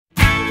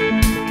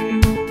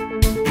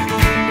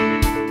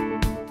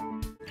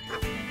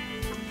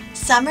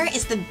Summer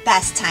is the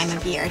best time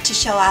of year to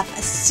show off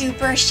a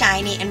super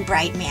shiny and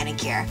bright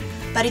manicure.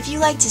 But if you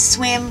like to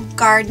swim,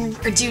 garden,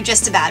 or do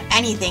just about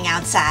anything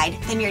outside,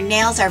 then your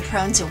nails are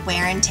prone to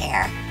wear and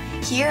tear.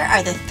 Here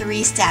are the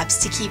 3 steps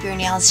to keep your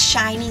nails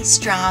shiny,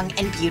 strong,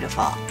 and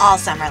beautiful all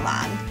summer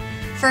long.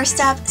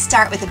 First up,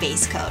 start with a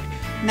base coat.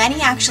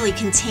 Many actually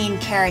contain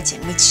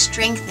keratin, which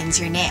strengthens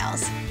your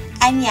nails.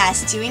 And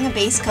yes, doing a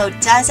base coat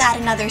does add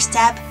another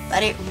step,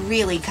 but it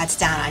really cuts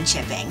down on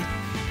chipping.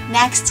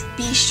 Next,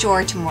 be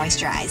sure to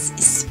moisturize,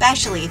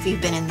 especially if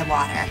you've been in the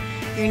water.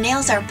 Your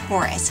nails are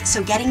porous,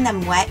 so getting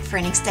them wet for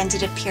an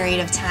extended period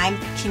of time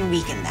can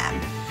weaken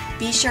them.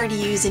 Be sure to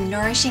use a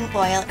nourishing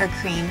oil or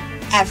cream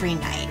every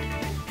night.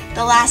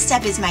 The last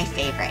step is my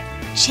favorite.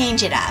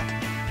 Change it up.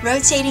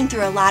 Rotating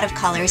through a lot of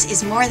colors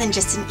is more than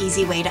just an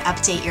easy way to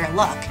update your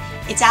look.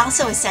 It's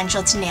also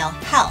essential to nail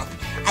health,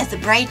 as the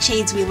bright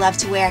shades we love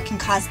to wear can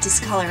cause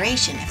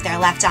discoloration if they're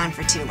left on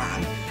for too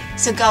long.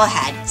 So go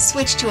ahead,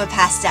 switch to a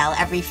pastel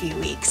every few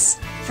weeks.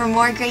 For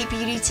more great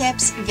beauty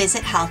tips,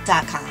 visit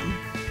health.com.